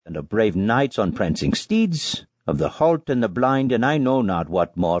and of brave knights on prancing steeds, of the halt and the blind, and I know not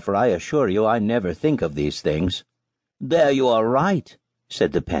what more, for I assure you I never think of these things." "There you are right,"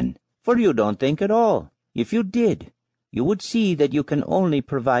 said the pen, "for you don't think at all. If you did, you would see that you can only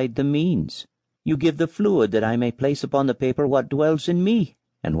provide the means. You give the fluid that I may place upon the paper what dwells in me,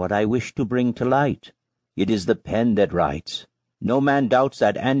 and what I wish to bring to light. It is the pen that writes. No man doubts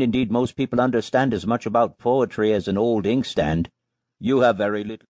that, and indeed most people understand as much about poetry as an old inkstand. You have very little